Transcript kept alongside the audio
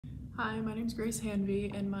Hi, my name is Grace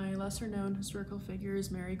Hanvey, and my lesser-known historical figure is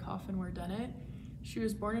Mary Ware Dennett. She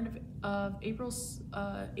was born in April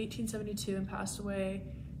 1872 and passed away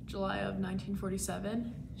July of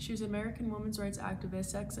 1947. She was an American women's rights activist,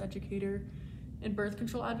 sex educator, and birth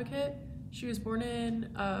control advocate. She was born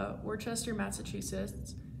in Worcester,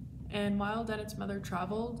 Massachusetts, and while Dennett's mother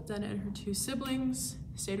traveled, Dennett and her two siblings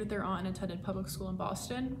stayed with their aunt and attended public school in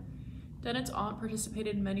Boston. Dennett's aunt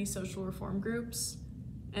participated in many social reform groups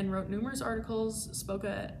and wrote numerous articles, spoke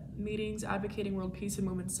at meetings advocating world peace and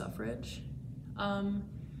women's suffrage.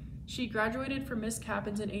 She graduated from Miss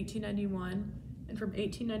Cappins in 1891, and from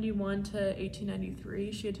 1891 to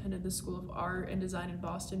 1893, she attended the School of Art and Design in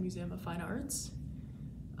Boston Museum of Fine Arts.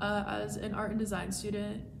 As an art and design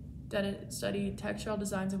student, Dennett studied textile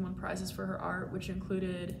designs and won prizes for her art, which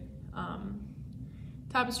included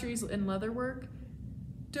tapestries and leatherwork.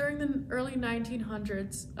 During the early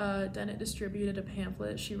 1900s, Dennett distributed a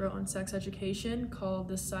pamphlet she wrote on sex education called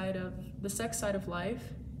The Sex Side of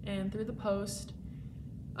Life, and through the post,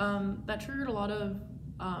 that triggered a lot of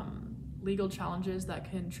legal challenges that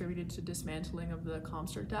contributed to dismantling of the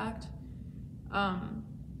Comstock Act.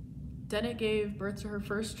 Dennett gave birth to her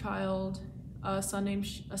first child, a son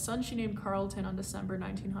she named Carlton, on December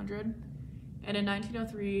 1900, and in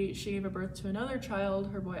 1903 she gave birth to another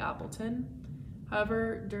child, her boy Appleton.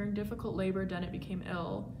 However, during difficult labor, Dennett became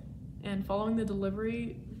ill, and following the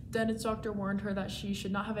delivery, Dennett's doctor warned her that she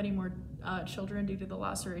should not have any more children due to the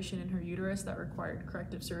laceration in her uterus that required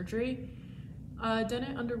corrective surgery.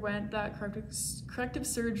 Dennett underwent that corrective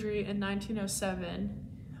surgery in 1907.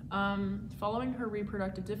 Following her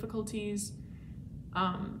reproductive difficulties,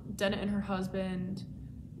 Dennett and her husband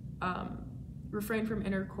refrained from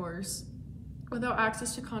intercourse. Without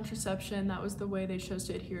access to contraception, that was the way they chose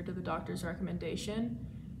to adhere to the doctor's recommendation.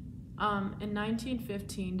 In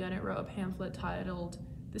 1915, Dennett wrote a pamphlet titled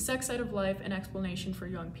The Sex Side of Life, an Explanation for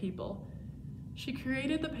Young People. She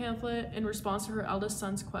created the pamphlet in response to her eldest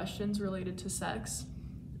son's questions related to sex,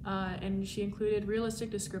 and she included realistic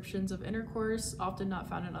descriptions of intercourse, often not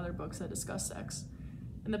found in other books that discuss sex.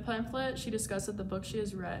 In the pamphlet, she discussed that the books she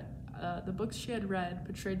had read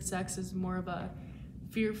portrayed sex as more of a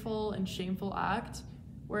fearful and shameful act,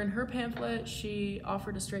 where in her pamphlet she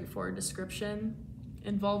offered a straightforward description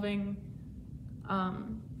involving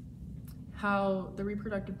how the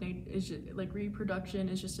reproduction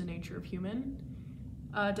is just a nature of human.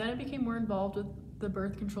 Dennett became more involved with the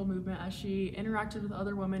birth control movement as she interacted with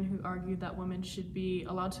other women who argued that women should be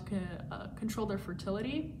allowed to control their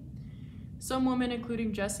fertility. Some women,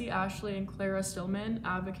 including Jessie Ashley and Clara Stillman,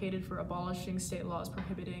 advocated for abolishing state laws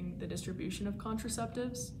prohibiting the distribution of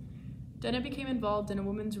contraceptives. Dennett became involved in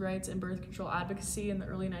women's rights and birth control advocacy in the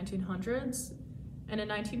early 1900s, and in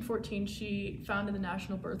 1914 she founded the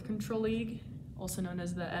National Birth Control League, also known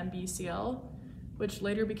as the NBCL, which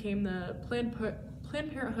later became the Planned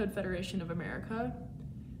Parenthood Federation of America.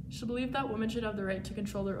 She believed that women should have the right to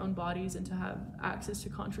control their own bodies and to have access to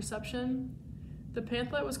contraception. The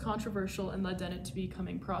pamphlet was controversial and led Dennett to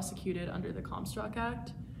becoming prosecuted under the Comstock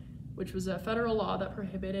Act, which was a federal law that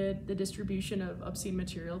prohibited the distribution of obscene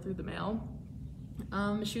material through the mail.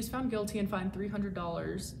 She was found guilty and fined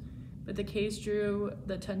 $300, but the case drew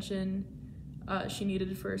the attention she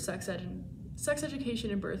needed for sex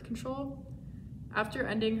education and birth control. After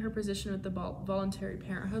ending her position with the Voluntary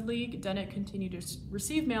Parenthood League, Dennett continued to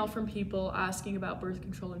receive mail from people asking about birth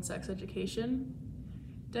control and sex education.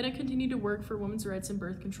 Dennett continued to work for women's rights and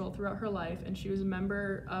birth control throughout her life, and she was a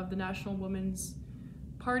member of the National Women's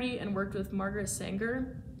Party and worked with Margaret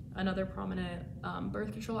Sanger, another prominent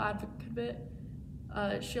birth control advocate.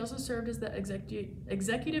 She also served as the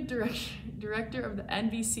executive director of the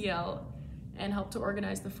NBCL and helped to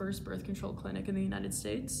organize the first birth control clinic in the United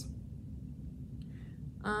States.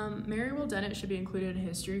 Mary Dennett should be included in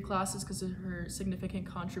history classes because of her significant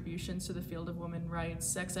contributions to the field of women's rights,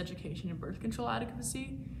 sex education, and birth control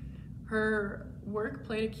advocacy. Her work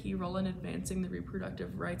played a key role in advancing the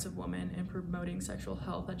reproductive rights of women and promoting sexual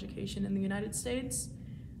health education in the United States.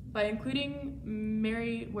 By including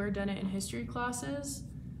Mary Ware Dennett in history classes,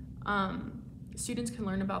 students can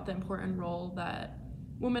learn about the important role that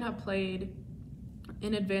women have played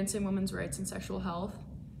in advancing women's rights and sexual health.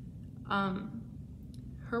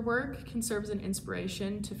 Her work can serve as an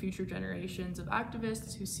inspiration to future generations of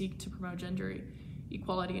activists who seek to promote gender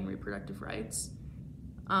equality and reproductive rights.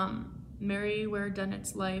 Mary Ware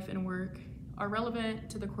Dennett's life and work are relevant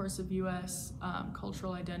to the course of U.S.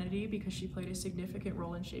 Cultural identity because she played a significant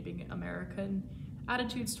role in shaping American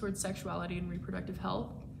attitudes towards sexuality and reproductive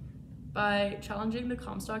health. By challenging the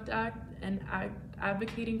Comstock Act and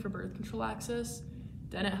advocating for birth control access,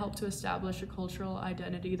 Dennett helped to establish a cultural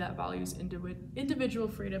identity that values individual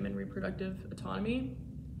freedom and reproductive autonomy.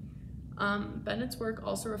 Bennett's work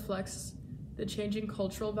also reflects the changing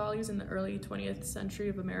cultural values in the early 20th century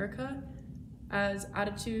of America, as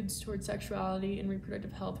attitudes toward sexuality and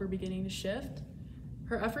reproductive health were beginning to shift.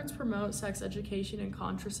 Her efforts promote sex education and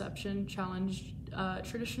contraception, challenge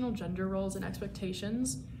traditional gender roles and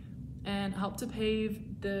expectations, and helped to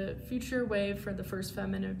pave the future way for the first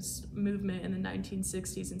feminist movement in the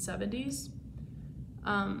 1960s and 70s.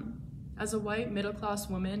 As a white middle-class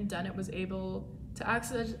woman, Dennett was able to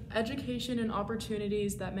access education and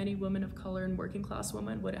opportunities that many women of color and working-class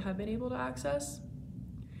women wouldn't have been able to access.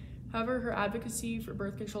 However, her advocacy for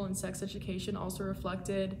birth control and sex education also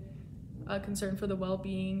reflected a concern for the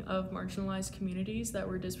well-being of marginalized communities that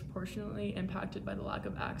were disproportionately impacted by the lack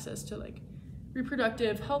of access to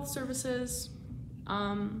reproductive health services.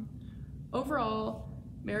 Overall,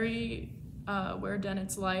 Ware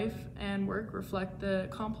Dennett's life and work reflect the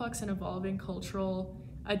complex and evolving cultural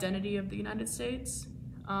identity of the United States,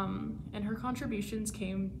 and her contributions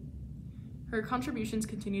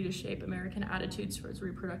continue to shape American attitudes towards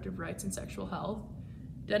reproductive rights and sexual health.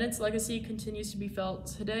 Dennett's legacy continues to be felt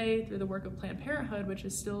today through the work of Planned Parenthood, which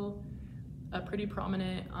is still a pretty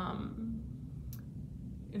prominent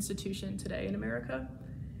institution today in America,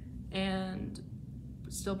 and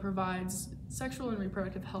still provides sexual and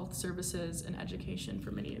reproductive health services and education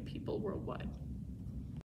for many people worldwide.